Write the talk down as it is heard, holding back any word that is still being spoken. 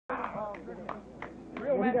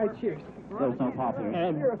You guys cheers. That's not popular.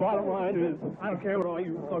 And bottom line is, I don't care what all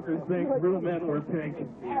you fuckers think, real men wear pink.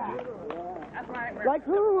 Like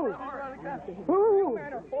who? Who?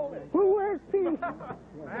 Who wears pink?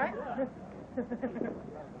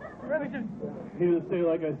 He just say,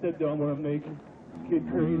 like I said, don't want to make kid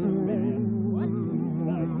crazy, man.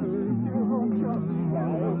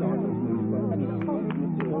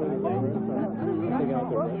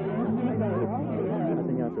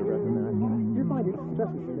 You're fine, you're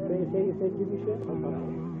stressing. You say give you shit?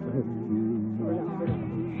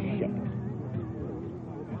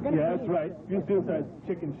 Yeah, that's right. You suicide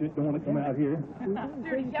chicken shit don't want to come out here.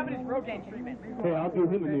 Dude, he's having his Rogaine treatment. Hey, I'll do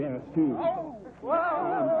him in the ass, too. Oh! Whoa!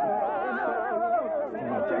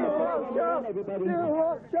 Everybody. Two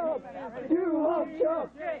hump jump! Two hump jump!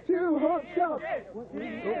 Two hump jump!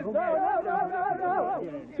 No!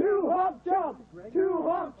 Two hump jump! Two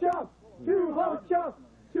hump jump! Two hump jump!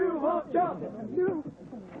 Two hump jump! Two.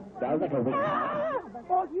 That was like a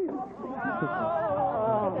Fuck you!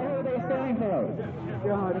 What are they saying here?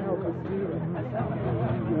 God help us, Jesus.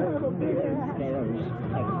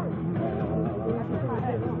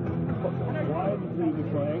 Why is the music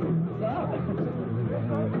playing?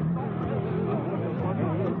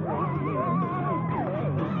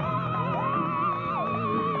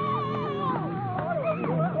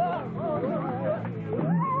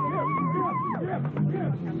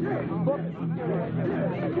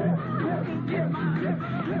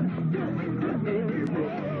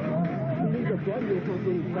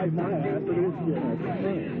 Right my ass, it is shit.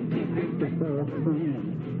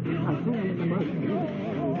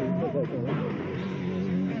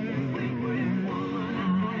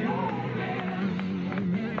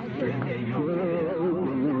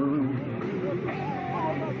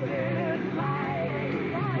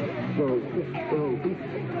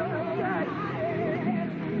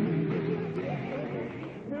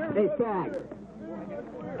 Hey, fag.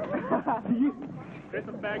 It's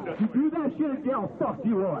a bag dust. You do that shit again, I'll fuck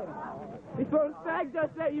you up. He throws fag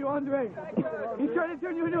dust at you, Andre. He's trying to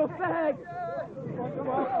turn you into a fag.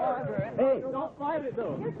 Hey, Don't fight it,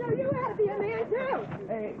 though. So you had to be a man, too!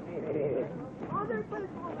 Hey.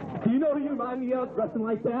 do you know who you remind me of dressing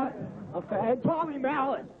like that? A fag? Tommy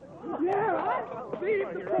Mallett. Yeah, right? Beat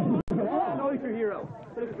him to pull. I know he's your hero.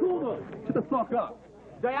 But it's cool, though. Shut the fuck up.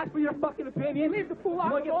 Did I ask for your fucking opinion? Leave the fool out.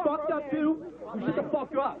 You want to get fucked up, too? You shut the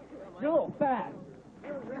fuck up. You're a little fat.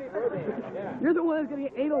 You're the one that's gonna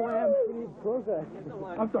get anal lamb.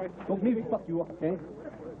 I'm sorry. Don't make me fuck you up, okay?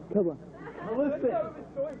 Come on. Now listen.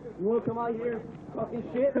 You wanna come out here fucking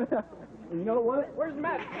shit? And you know what? Where's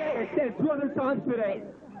Matt? I said it 2 other times today.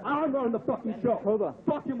 I'm running the fucking show. Hold on.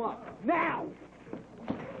 Fuck him up. Now!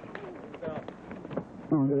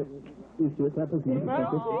 Oh, you suicide pussy.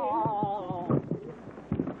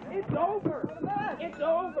 It's over! It's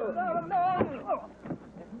over! No!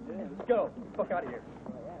 Let's go. Fuck out of here.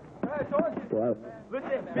 Wow.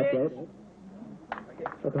 Listen, Okay. bitch.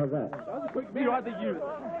 What the hell's that? You don't have to use it.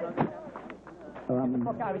 Get the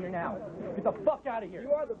fuck out of here now. Get the fuck out of here.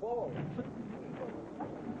 You are the ball.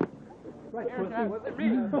 Right,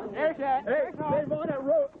 Air shot. Hey, save on that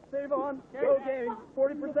rope. Save on. Road gaming.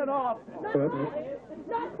 40% off.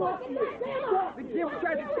 Stop fucking that! The kid was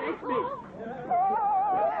trying to chase me.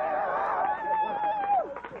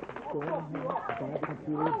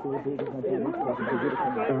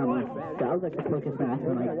 That was like the quickest match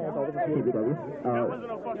in like CBW. That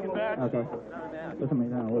wasn't a fucking match. Okay. For some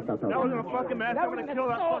reason, I don't know what's That wasn't a fucking match. I'm gonna kill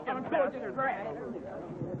that fucking bastard.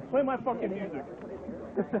 Play my fucking music.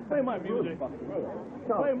 Play my music.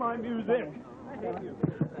 Play my music.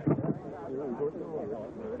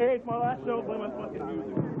 Hey, it's my last show. Play my fucking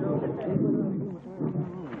music.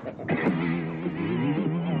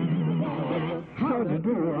 How'd you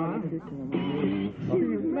do, Ron?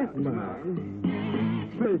 You met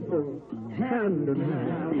mine. Faithful, hand in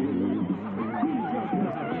hand.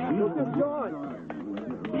 Look at John.